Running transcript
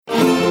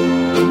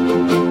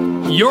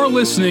You're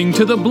listening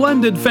to the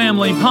Blended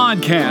Family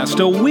Podcast,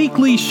 a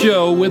weekly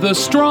show with a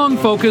strong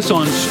focus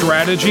on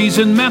strategies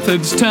and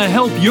methods to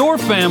help your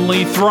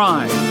family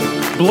thrive.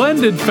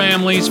 Blended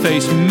families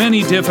face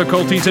many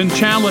difficulties and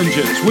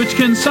challenges, which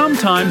can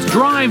sometimes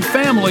drive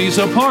families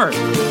apart.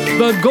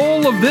 The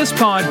goal of this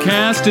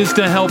podcast is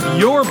to help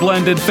your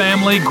blended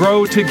family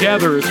grow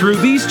together through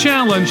these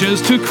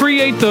challenges to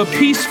create the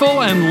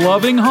peaceful and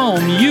loving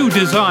home you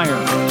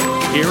desire.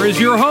 Here is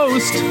your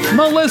host,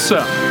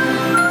 Melissa.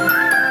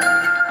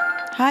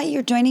 Hi,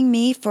 you're joining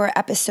me for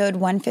episode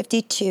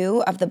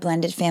 152 of the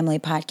Blended Family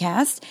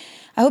Podcast.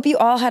 I hope you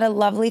all had a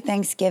lovely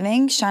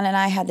Thanksgiving. Sean and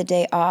I had the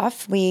day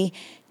off. We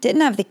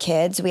didn't have the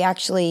kids. We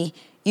actually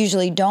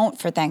usually don't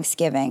for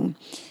Thanksgiving.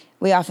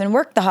 We often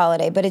work the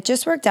holiday, but it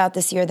just worked out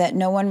this year that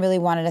no one really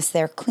wanted us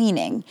there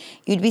cleaning.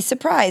 You'd be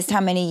surprised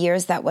how many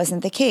years that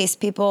wasn't the case.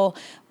 People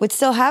would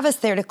still have us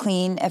there to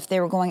clean if they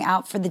were going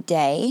out for the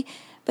day.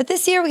 But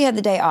this year we had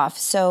the day off,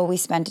 so we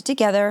spent it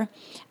together.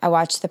 I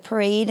watched the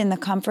parade in the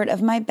comfort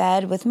of my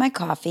bed with my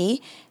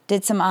coffee,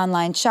 did some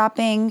online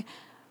shopping,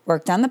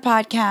 worked on the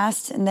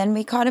podcast, and then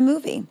we caught a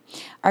movie.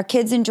 Our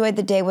kids enjoyed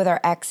the day with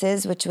our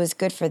exes, which was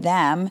good for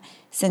them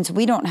since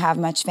we don't have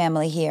much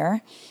family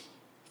here.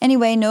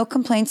 Anyway, no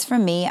complaints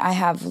from me. I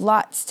have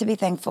lots to be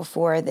thankful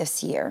for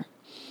this year.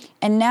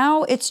 And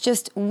now it's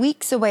just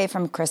weeks away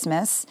from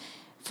Christmas.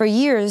 For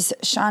years,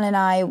 Sean and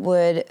I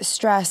would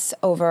stress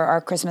over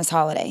our Christmas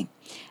holiday.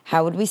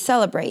 How would we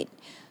celebrate?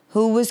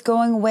 Who was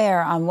going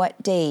where on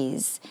what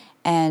days?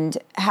 And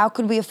how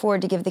could we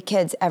afford to give the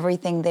kids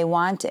everything they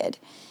wanted?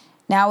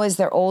 Now, as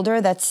they're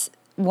older, that's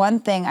one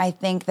thing I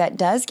think that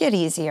does get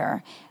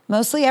easier.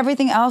 Mostly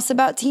everything else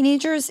about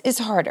teenagers is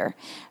harder,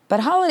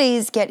 but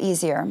holidays get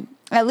easier,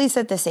 at least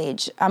at this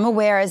age. I'm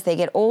aware as they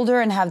get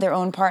older and have their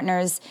own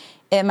partners,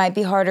 it might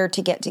be harder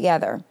to get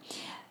together.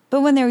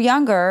 But when they're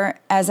younger,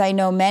 as I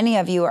know many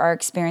of you are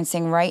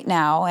experiencing right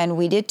now, and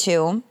we did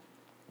too,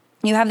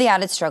 you have the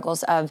added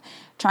struggles of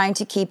trying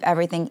to keep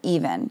everything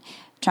even,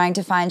 trying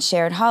to find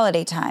shared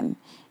holiday time,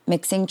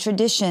 mixing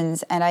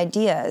traditions and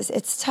ideas.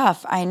 It's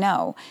tough, I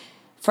know.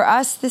 For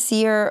us this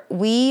year,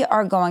 we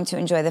are going to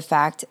enjoy the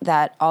fact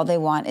that all they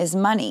want is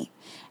money.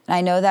 And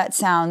I know that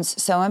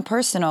sounds so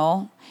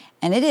impersonal,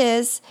 and it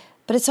is,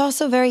 but it's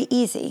also very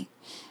easy.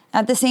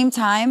 At the same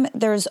time,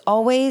 there's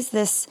always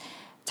this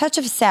touch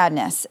of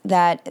sadness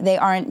that they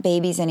aren't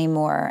babies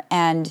anymore,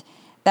 and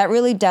that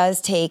really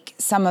does take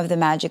some of the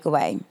magic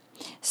away.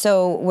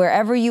 So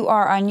wherever you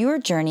are on your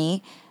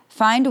journey,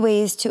 find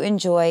ways to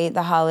enjoy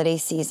the holiday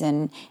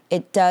season.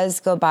 It does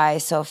go by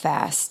so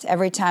fast.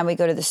 Every time we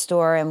go to the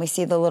store and we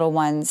see the little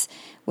ones,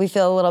 we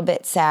feel a little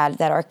bit sad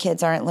that our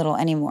kids aren't little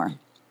anymore.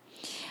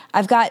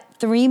 I've got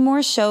 3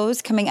 more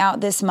shows coming out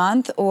this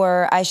month,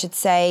 or I should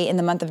say in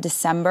the month of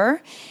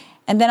December.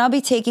 And then I'll be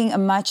taking a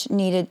much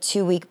needed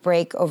 2-week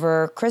break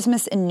over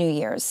Christmas and New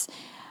Year's.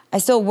 I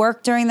still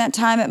work during that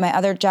time at my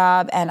other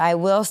job, and I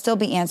will still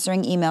be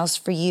answering emails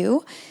for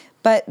you,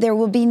 but there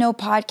will be no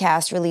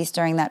podcast released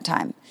during that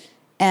time.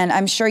 And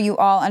I'm sure you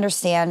all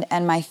understand,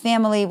 and my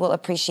family will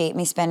appreciate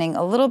me spending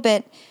a little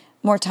bit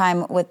more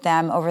time with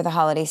them over the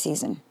holiday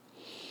season.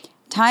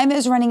 Time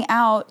is running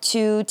out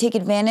to take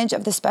advantage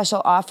of the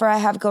special offer I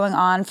have going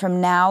on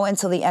from now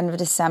until the end of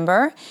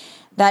December.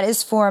 That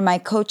is for my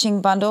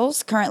coaching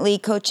bundles. Currently,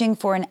 coaching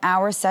for an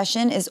hour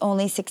session is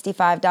only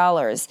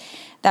 $65.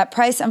 That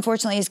price,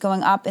 unfortunately, is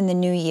going up in the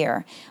new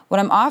year. What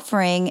I'm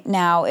offering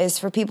now is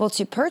for people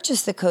to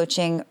purchase the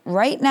coaching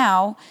right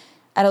now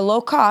at a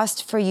low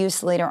cost for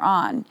use later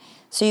on.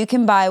 So you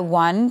can buy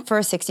one for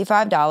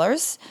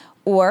 $65,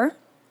 or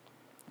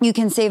you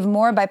can save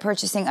more by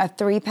purchasing a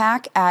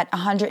 3-pack at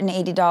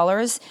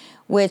 $180,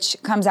 which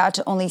comes out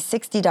to only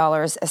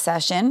 $60 a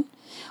session.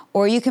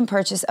 Or you can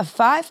purchase a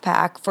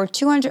 5-pack for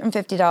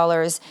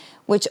 $250,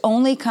 which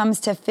only comes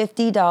to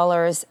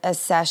 $50 a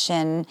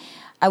session.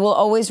 I will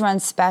always run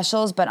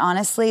specials, but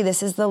honestly,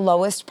 this is the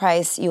lowest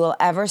price you will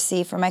ever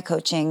see for my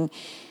coaching.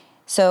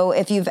 So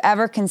if you've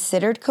ever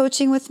considered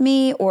coaching with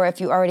me, or if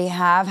you already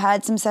have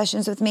had some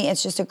sessions with me,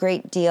 it's just a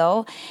great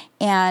deal.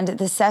 And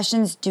the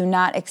sessions do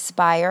not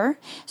expire,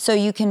 so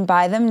you can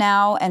buy them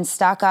now and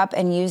stock up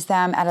and use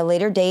them at a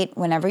later date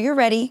whenever you're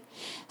ready.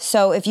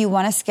 So if you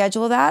want to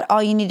schedule that,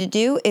 all you need to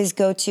do is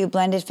go to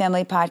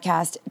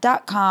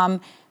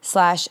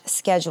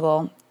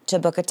blendedfamilypodcast.com/schedule to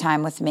book a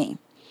time with me.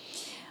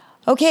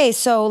 Okay,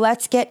 so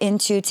let's get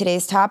into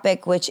today's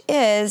topic, which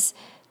is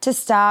to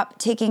stop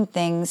taking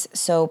things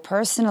so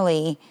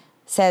personally,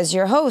 says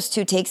your host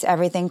who takes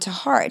everything to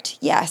heart.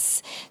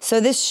 Yes.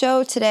 So this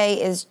show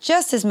today is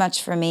just as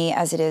much for me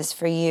as it is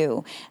for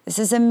you. This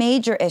is a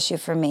major issue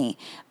for me,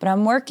 but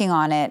I'm working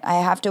on it. I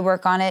have to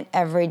work on it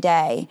every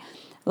day.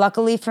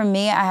 Luckily for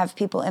me, I have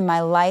people in my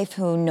life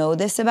who know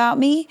this about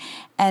me,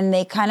 and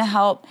they kind of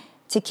help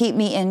to keep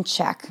me in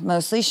check.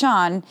 Mostly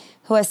Sean,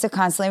 who has to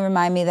constantly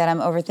remind me that I'm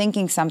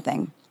overthinking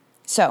something.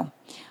 So,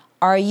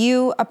 are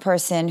you a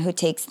person who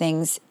takes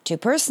things too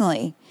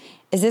personally?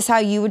 Is this how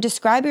you would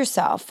describe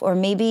yourself? Or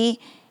maybe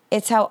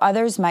it's how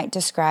others might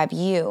describe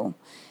you.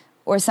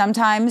 Or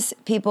sometimes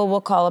people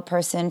will call a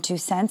person too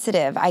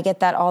sensitive. I get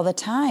that all the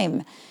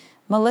time.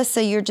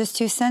 Melissa, you're just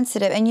too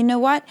sensitive. And you know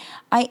what?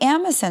 I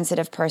am a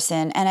sensitive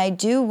person and I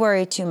do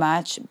worry too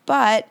much,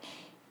 but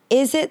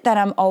is it that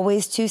I'm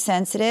always too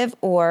sensitive,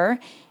 or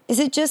is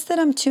it just that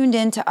I'm tuned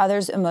into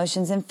others'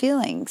 emotions and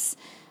feelings?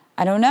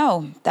 I don't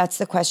know. That's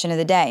the question of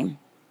the day.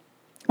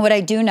 What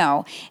I do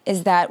know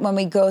is that when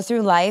we go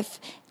through life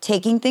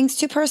taking things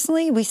too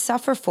personally, we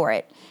suffer for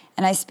it.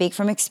 And I speak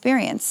from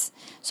experience.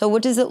 So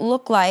what does it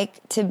look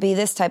like to be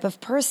this type of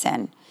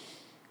person?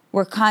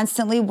 We're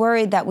constantly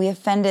worried that we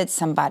offended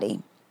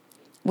somebody.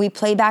 We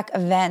play back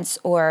events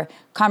or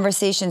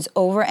conversations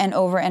over and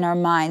over in our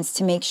minds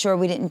to make sure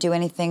we didn't do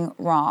anything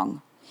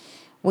wrong.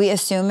 We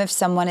assume if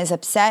someone is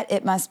upset,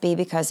 it must be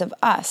because of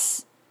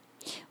us.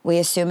 We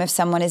assume if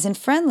someone isn't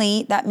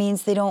friendly, that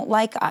means they don't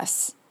like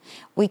us.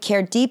 We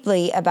care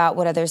deeply about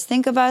what others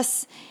think of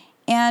us,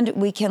 and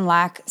we can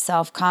lack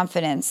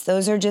self-confidence.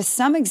 Those are just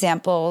some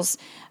examples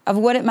of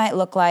what it might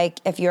look like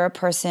if you're a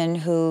person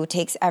who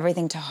takes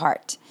everything to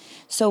heart.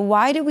 So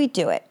why do we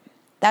do it?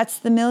 That's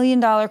the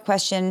million-dollar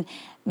question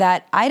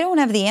that I don't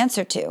have the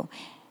answer to,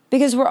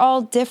 because we're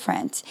all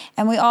different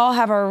and we all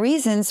have our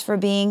reasons for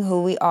being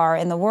who we are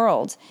in the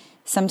world.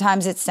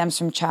 Sometimes it stems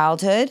from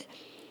childhood.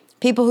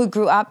 People who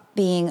grew up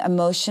being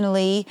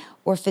emotionally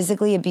or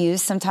physically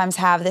abused sometimes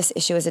have this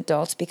issue as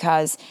adults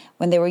because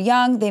when they were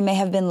young, they may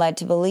have been led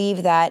to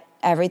believe that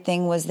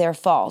everything was their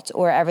fault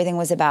or everything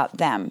was about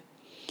them.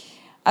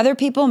 Other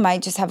people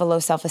might just have a low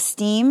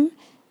self-esteem.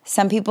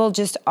 Some people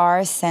just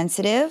are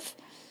sensitive.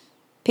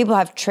 People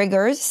have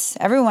triggers.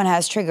 Everyone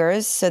has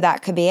triggers, so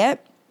that could be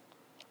it.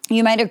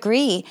 You might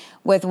agree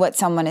with what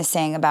someone is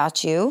saying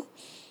about you.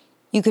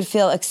 You could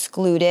feel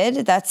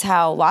excluded. That's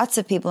how lots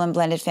of people in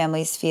blended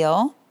families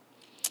feel.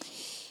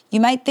 You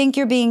might think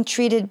you're being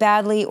treated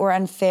badly or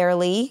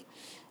unfairly.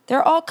 There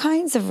are all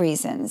kinds of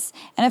reasons.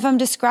 And if I'm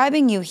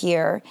describing you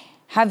here,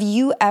 have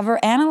you ever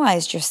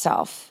analyzed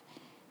yourself?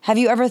 Have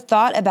you ever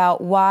thought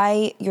about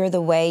why you're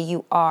the way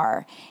you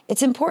are?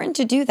 It's important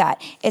to do that.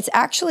 It's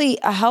actually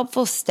a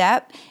helpful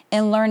step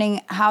in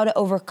learning how to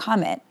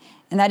overcome it.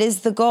 And that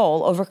is the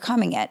goal,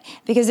 overcoming it,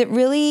 because it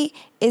really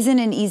isn't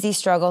an easy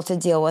struggle to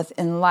deal with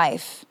in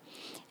life.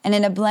 And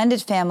in a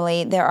blended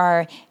family, there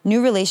are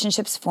new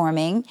relationships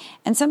forming,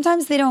 and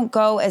sometimes they don't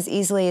go as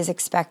easily as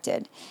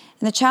expected.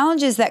 And the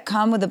challenges that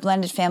come with a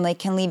blended family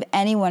can leave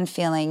anyone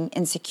feeling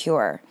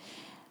insecure.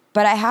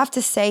 But I have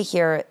to say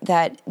here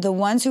that the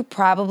ones who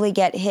probably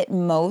get hit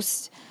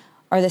most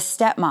are the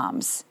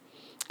stepmoms.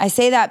 I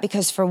say that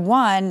because, for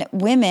one,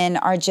 women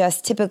are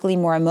just typically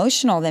more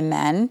emotional than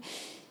men,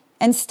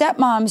 and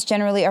stepmoms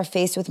generally are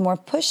faced with more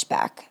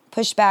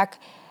pushback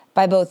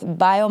by both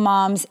bio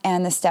moms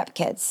and the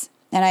stepkids.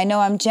 And I know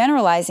I'm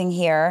generalizing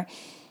here,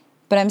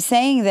 but I'm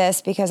saying this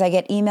because I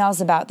get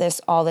emails about this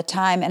all the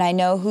time, and I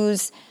know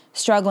who's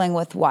struggling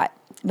with what.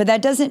 But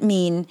that doesn't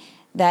mean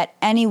that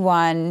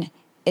anyone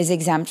is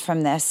exempt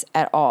from this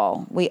at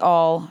all. We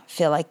all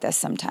feel like this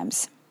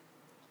sometimes.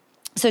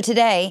 So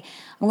today,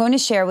 I'm going to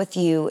share with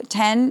you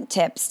 10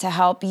 tips to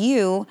help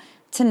you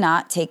to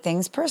not take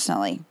things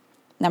personally.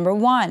 Number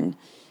 1,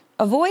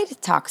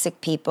 avoid toxic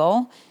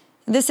people.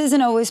 This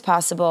isn't always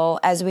possible.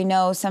 As we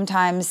know,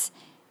 sometimes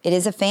it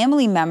is a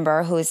family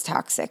member who is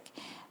toxic.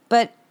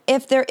 But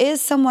if there is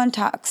someone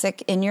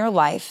toxic in your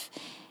life,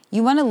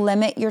 you want to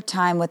limit your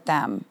time with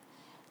them.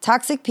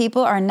 Toxic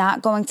people are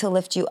not going to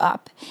lift you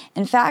up.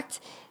 In fact,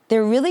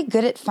 they're really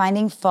good at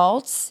finding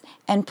faults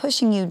and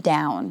pushing you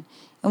down.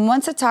 And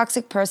once a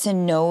toxic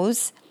person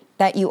knows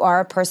that you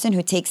are a person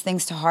who takes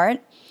things to heart,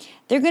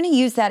 they're going to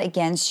use that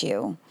against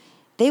you.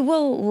 They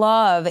will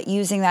love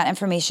using that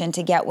information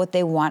to get what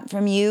they want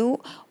from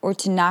you or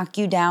to knock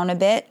you down a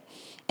bit.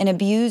 An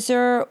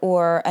abuser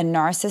or a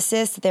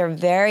narcissist, they're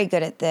very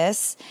good at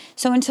this.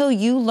 So until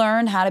you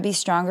learn how to be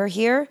stronger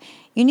here,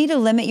 you need to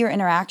limit your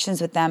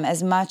interactions with them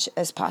as much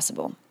as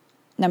possible.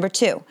 Number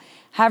 2,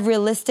 have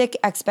realistic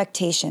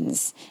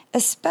expectations,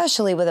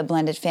 especially with a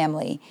blended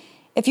family.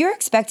 If you're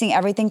expecting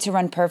everything to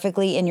run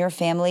perfectly in your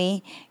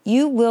family,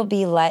 you will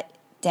be let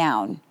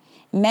down.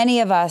 Many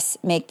of us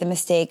make the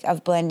mistake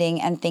of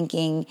blending and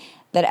thinking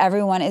that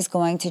everyone is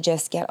going to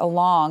just get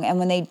along. And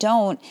when they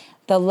don't,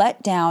 the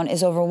letdown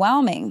is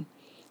overwhelming.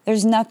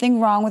 There's nothing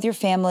wrong with your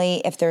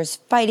family. If there's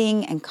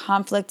fighting and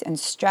conflict and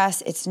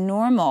stress, it's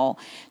normal.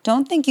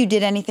 Don't think you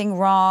did anything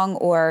wrong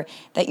or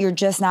that you're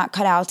just not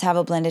cut out to have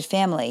a blended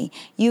family.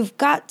 You've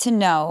got to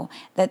know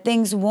that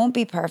things won't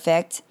be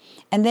perfect,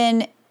 and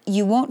then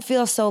you won't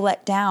feel so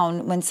let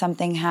down when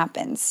something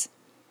happens.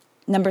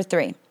 Number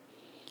 3,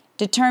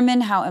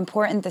 determine how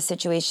important the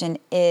situation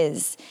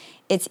is.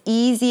 It's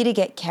easy to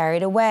get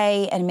carried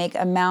away and make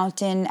a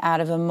mountain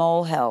out of a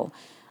molehill.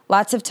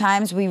 Lots of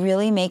times we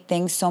really make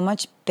things so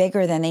much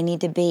bigger than they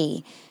need to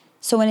be.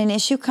 So when an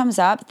issue comes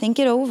up, think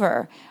it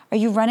over. Are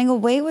you running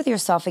away with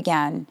yourself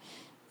again?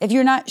 If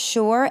you're not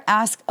sure,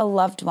 ask a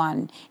loved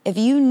one. If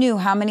you knew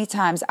how many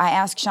times I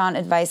ask Sean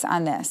advice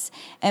on this,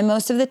 and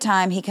most of the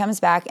time he comes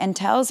back and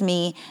tells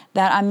me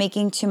that I'm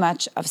making too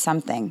much of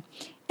something.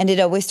 And it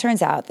always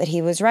turns out that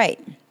he was right.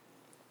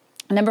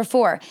 Number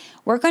 4,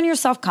 work on your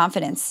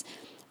self-confidence.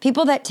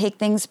 People that take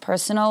things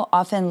personal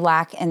often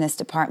lack in this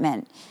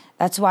department.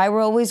 That's why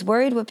we're always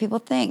worried what people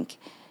think.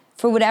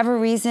 For whatever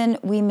reason,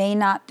 we may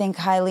not think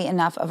highly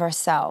enough of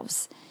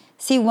ourselves.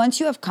 See, once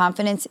you have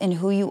confidence in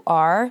who you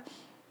are,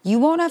 you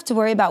won't have to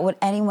worry about what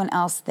anyone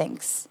else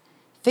thinks.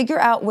 Figure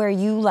out where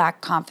you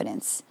lack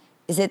confidence.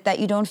 Is it that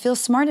you don't feel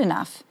smart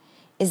enough?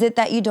 Is it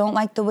that you don't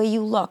like the way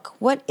you look?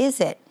 What is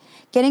it?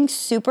 Getting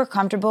super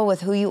comfortable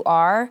with who you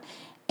are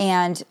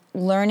and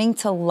learning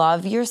to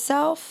love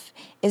yourself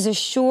is a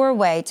sure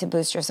way to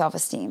boost your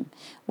self-esteem,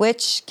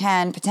 which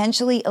can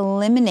potentially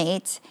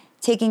eliminate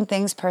taking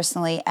things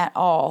personally at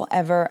all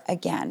ever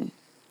again.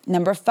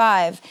 Number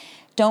 5,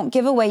 don't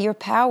give away your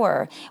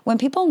power. When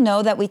people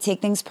know that we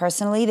take things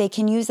personally, they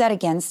can use that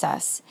against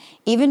us.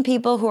 Even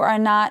people who are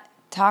not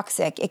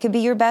toxic. It could be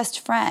your best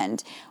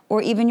friend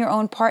or even your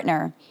own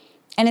partner.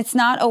 And it's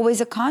not always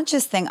a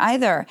conscious thing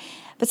either.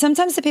 But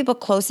sometimes the people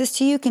closest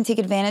to you can take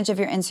advantage of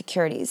your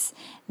insecurities.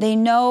 They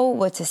know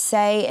what to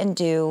say and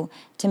do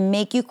to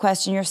make you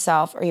question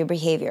yourself or your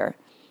behavior.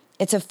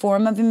 It's a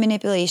form of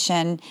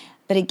manipulation,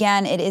 but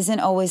again, it isn't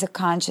always a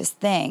conscious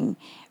thing.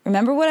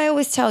 Remember what I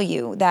always tell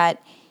you,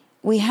 that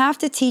we have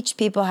to teach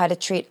people how to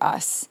treat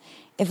us.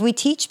 If we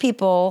teach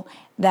people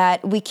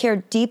that we care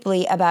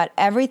deeply about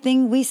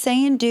everything we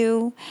say and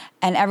do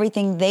and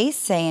everything they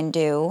say and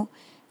do,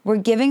 we're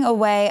giving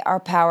away our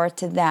power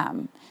to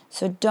them.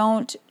 So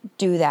don't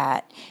do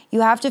that.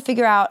 You have to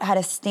figure out how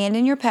to stand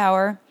in your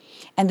power.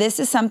 And this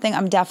is something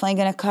I'm definitely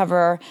going to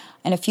cover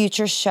in a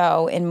future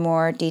show in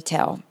more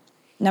detail.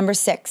 Number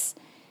 6,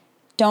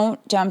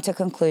 don't jump to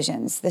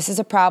conclusions. This is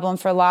a problem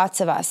for lots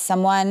of us.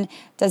 Someone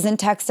doesn't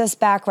text us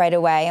back right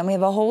away, and we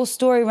have a whole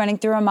story running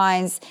through our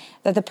minds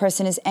that the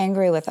person is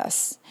angry with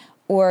us.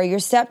 Or your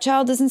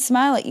stepchild doesn't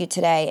smile at you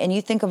today, and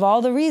you think of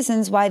all the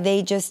reasons why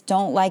they just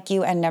don't like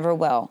you and never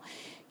will.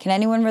 Can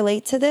anyone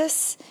relate to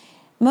this?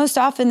 Most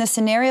often, the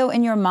scenario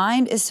in your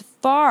mind is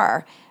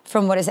far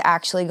from what is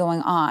actually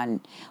going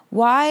on.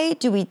 Why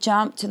do we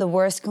jump to the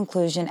worst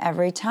conclusion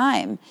every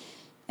time?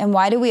 And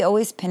why do we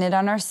always pin it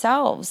on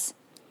ourselves?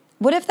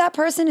 What if that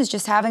person is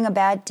just having a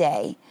bad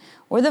day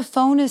or the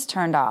phone is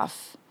turned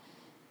off?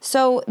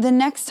 So the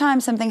next time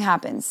something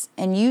happens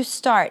and you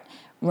start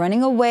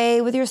running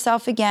away with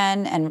yourself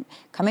again and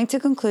coming to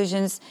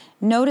conclusions,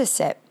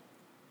 notice it.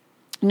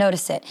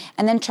 Notice it.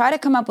 And then try to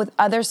come up with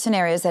other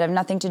scenarios that have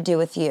nothing to do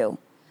with you,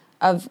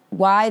 of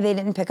why they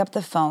didn't pick up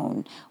the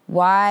phone,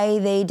 why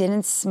they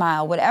didn't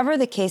smile, whatever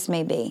the case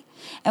may be.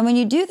 And when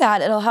you do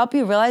that, it'll help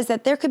you realize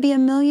that there could be a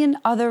million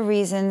other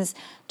reasons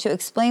to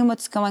explain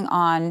what's going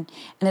on,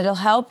 and it'll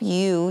help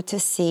you to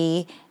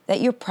see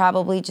that you're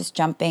probably just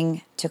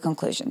jumping to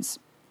conclusions.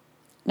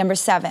 Number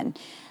 7,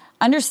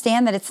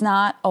 understand that it's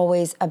not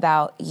always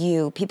about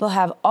you. People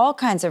have all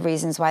kinds of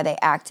reasons why they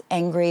act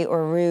angry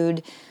or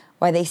rude,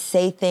 why they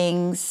say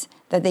things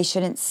that they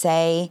shouldn't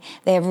say.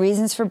 They have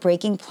reasons for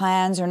breaking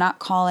plans or not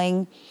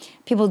calling.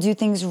 People do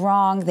things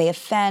wrong. They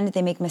offend.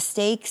 They make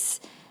mistakes.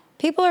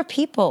 People are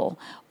people.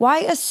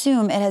 Why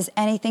assume it has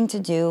anything to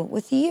do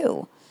with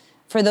you?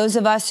 For those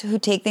of us who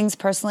take things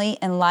personally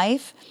in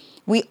life,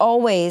 we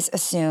always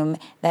assume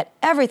that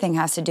everything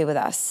has to do with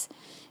us.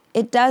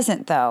 It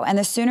doesn't, though. And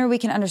the sooner we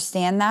can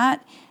understand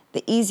that,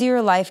 the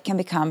easier life can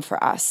become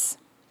for us.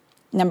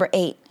 Number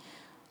 8,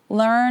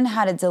 learn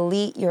how to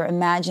delete your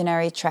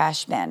imaginary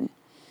trash bin.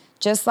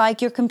 Just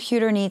like your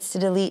computer needs to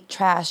delete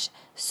trash,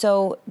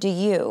 so do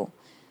you.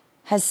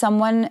 Has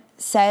someone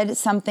said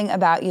something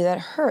about you that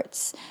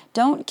hurts?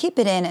 Don't keep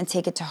it in and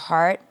take it to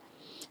heart.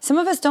 Some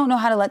of us don't know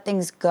how to let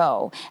things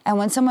go. And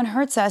when someone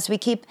hurts us, we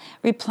keep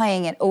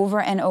replaying it over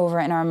and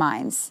over in our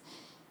minds.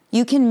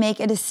 You can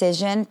make a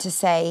decision to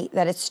say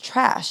that it's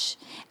trash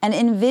and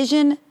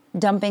envision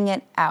dumping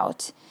it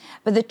out.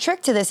 But the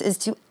trick to this is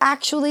to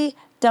actually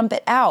dump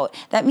it out.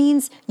 That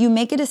means you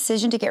make a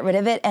decision to get rid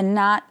of it and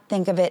not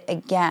think of it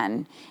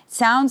again. It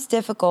sounds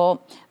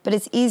difficult, but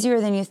it's easier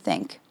than you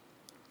think.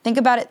 Think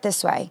about it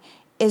this way.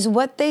 Is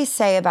what they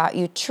say about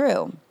you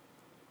true?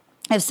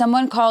 If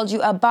someone called you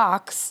a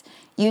box,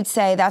 you'd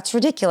say, that's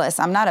ridiculous.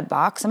 I'm not a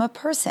box, I'm a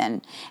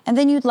person. And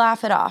then you'd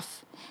laugh it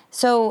off.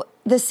 So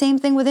the same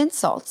thing with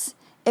insults.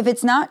 If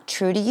it's not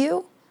true to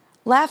you,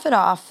 laugh it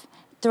off,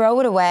 throw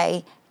it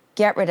away,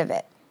 get rid of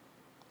it.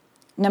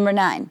 Number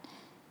 9,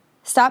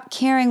 stop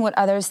caring what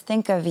others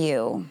think of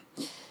you.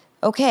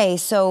 Okay,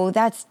 so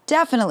that's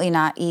definitely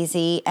not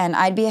easy, and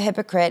I'd be a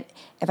hypocrite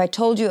if I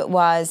told you it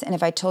was, and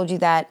if I told you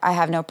that I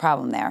have no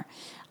problem there.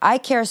 I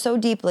care so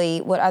deeply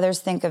what others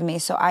think of me,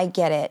 so I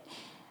get it.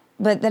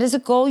 But that is a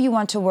goal you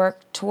want to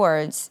work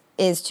towards,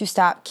 is to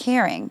stop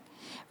caring.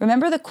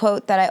 Remember the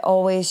quote that I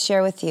always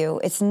share with you,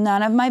 it's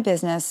none of my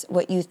business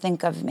what you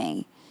think of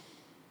me.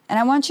 And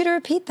I want you to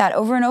repeat that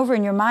over and over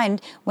in your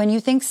mind when you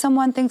think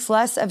someone thinks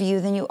less of you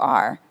than you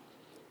are.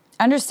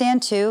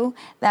 Understand, too,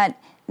 that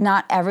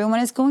not everyone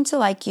is going to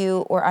like you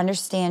or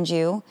understand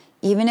you.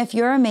 Even if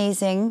you're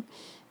amazing,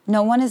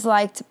 no one is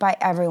liked by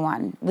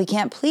everyone. We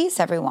can't please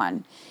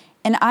everyone.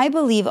 And I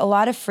believe a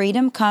lot of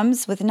freedom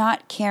comes with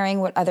not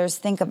caring what others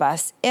think of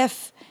us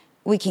if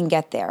we can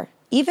get there,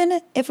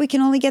 even if we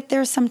can only get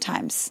there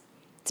sometimes.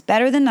 It's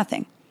better than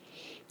nothing.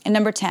 And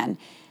number 10,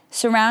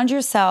 surround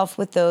yourself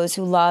with those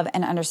who love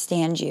and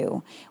understand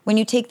you. When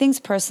you take things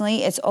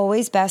personally, it's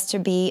always best to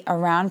be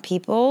around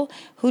people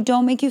who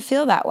don't make you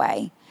feel that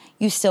way.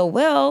 You still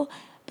will,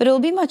 but it will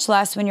be much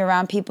less when you're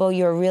around people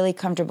you're really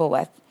comfortable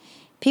with.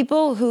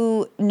 People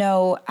who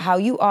know how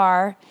you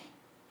are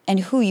and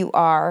who you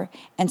are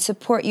and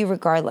support you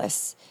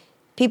regardless.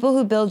 People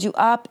who build you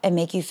up and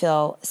make you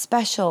feel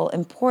special,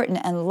 important,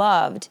 and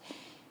loved.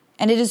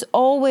 And it is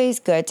always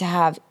good to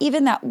have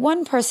even that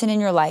one person in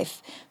your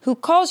life who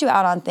calls you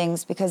out on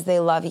things because they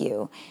love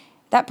you.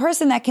 That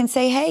person that can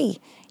say, hey,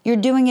 you're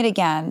doing it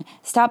again.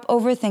 Stop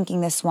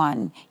overthinking this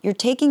one. You're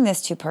taking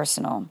this too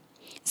personal.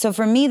 So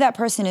for me, that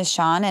person is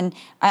Sean, and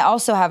I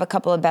also have a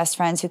couple of best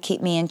friends who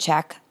keep me in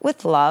check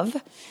with love.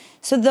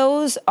 So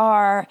those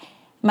are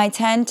my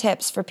 10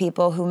 tips for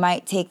people who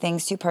might take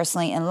things too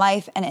personally in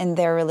life and in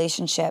their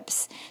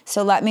relationships.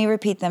 So let me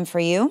repeat them for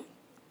you.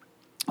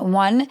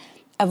 1,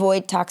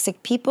 avoid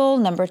toxic people.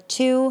 Number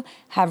 2,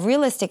 have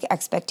realistic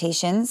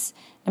expectations.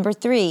 Number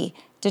 3,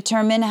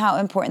 determine how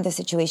important the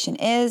situation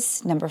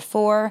is. Number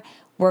 4,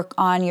 work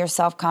on your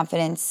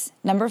self-confidence.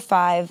 Number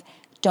 5,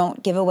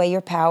 don't give away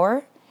your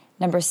power.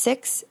 Number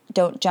 6,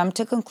 don't jump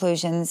to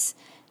conclusions.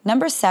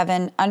 Number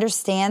 7,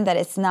 understand that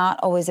it's not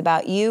always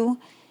about you.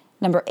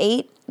 Number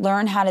 8,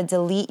 learn how to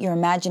delete your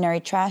imaginary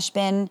trash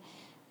bin.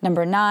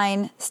 Number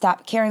 9,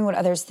 stop caring what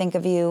others think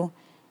of you.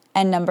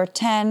 And number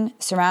 10,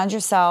 surround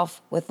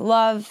yourself with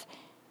love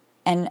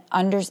and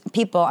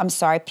people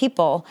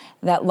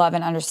that love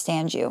and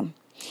understand you.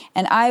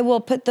 And I will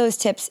put those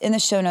tips in the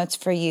show notes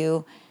for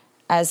you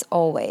as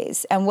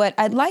always. And what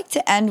I'd like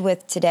to end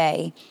with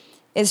today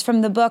is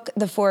from the book,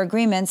 The 4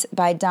 Agreements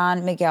by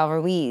Don Miguel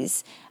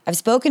Ruiz. I've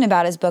spoken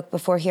about his book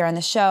before here on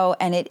the show,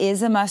 and it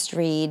is a must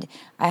read.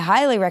 I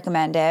highly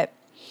recommend it.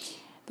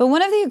 But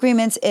one of the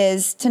agreements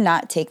is to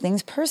not take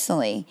things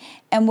personally.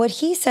 And what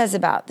he says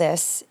about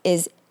this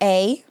is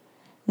A,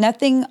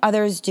 nothing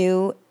others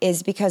do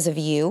is because of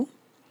you.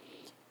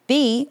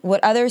 B,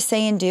 what others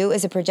say and do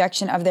is a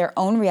projection of their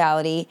own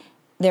reality,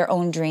 their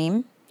own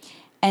dream.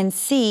 And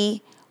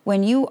C,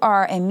 when you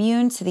are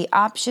immune to the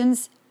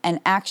options and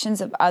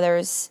actions of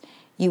others,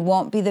 you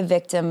won't be the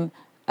victim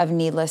of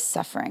needless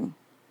suffering.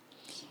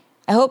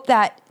 I hope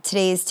that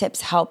today's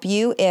tips help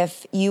you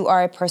if you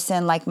are a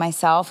person like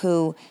myself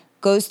who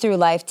goes through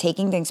life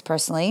taking things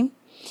personally.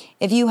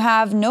 If you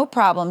have no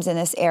problems in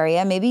this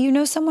area, maybe you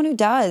know someone who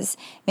does,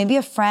 maybe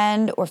a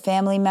friend or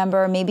family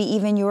member, maybe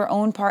even your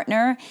own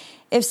partner.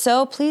 If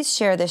so, please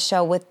share this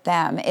show with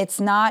them. It's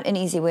not an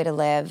easy way to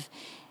live.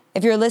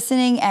 If you're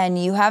listening and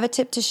you have a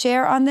tip to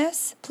share on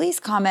this, please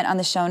comment on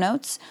the show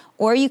notes,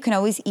 or you can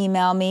always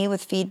email me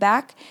with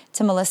feedback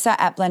to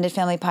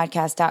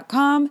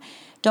melissa@blendedfamilypodcast.com.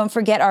 Don't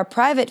forget our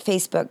private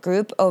Facebook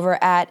group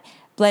over at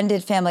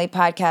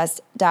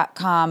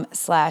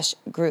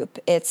blendedfamilypodcast.com/group.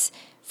 It's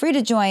free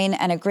to join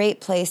and a great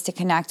place to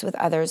connect with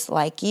others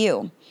like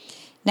you.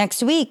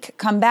 Next week,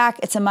 come back.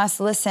 It's a must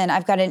listen.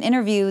 I've got an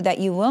interview that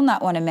you will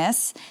not want to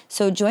miss.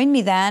 So join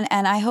me then,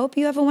 and I hope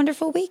you have a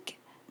wonderful week.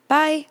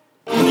 Bye.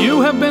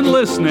 You have been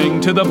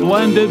listening to the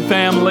Blended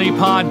Family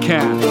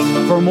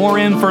Podcast. For more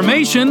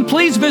information,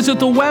 please visit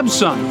the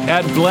website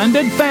at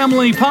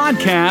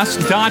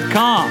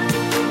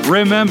blendedfamilypodcast.com.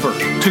 Remember,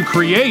 to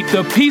create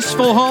the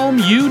peaceful home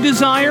you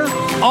desire,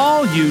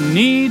 all you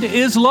need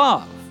is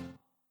love.